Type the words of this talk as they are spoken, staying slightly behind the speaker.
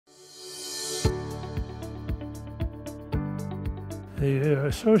The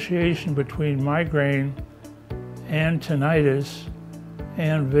association between migraine and tinnitus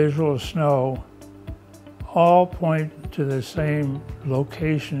and visual snow all point to the same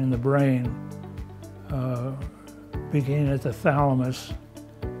location in the brain, beginning at the thalamus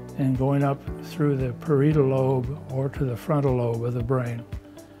and going up through the parietal lobe or to the frontal lobe of the brain.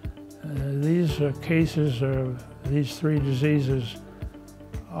 These cases of these three diseases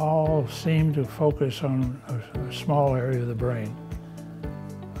all seem to focus on a small area of the brain.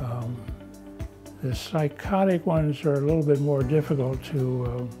 The psychotic ones are a little bit more difficult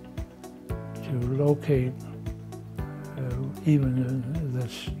to locate, even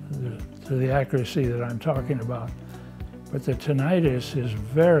to the accuracy that I'm talking about. But the tinnitus is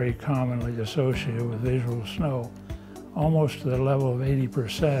very commonly associated with visual snow, almost to the level of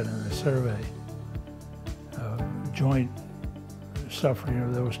 80% in the survey. Joint suffering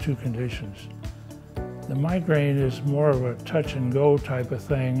of those two conditions. The migraine is more of a touch and go type of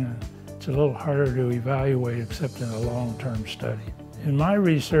thing. It's a little harder to evaluate except in a long-term study. In my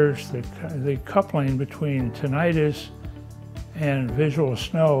research, the coupling between tinnitus and visual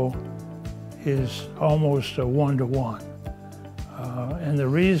snow is almost a one-to-one. And the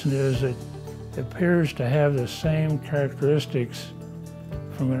reason is it appears to have the same characteristics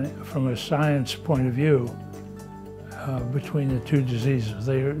from a science point of view between the two diseases.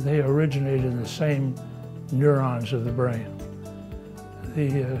 They originate in the same neurons of the brain.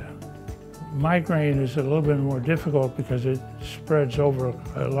 The migraine is a little bit more difficult because it spreads over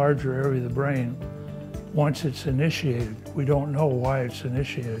a larger area of the brain once it's initiated. We don't know why it's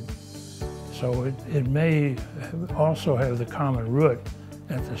initiated. So it may also have the common root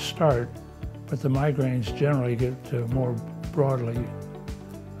at the start, but the migraines generally get more broadly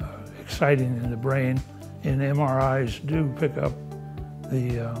exciting in the brain, and MRIs do pick up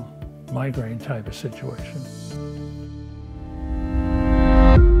the migraine type of situation.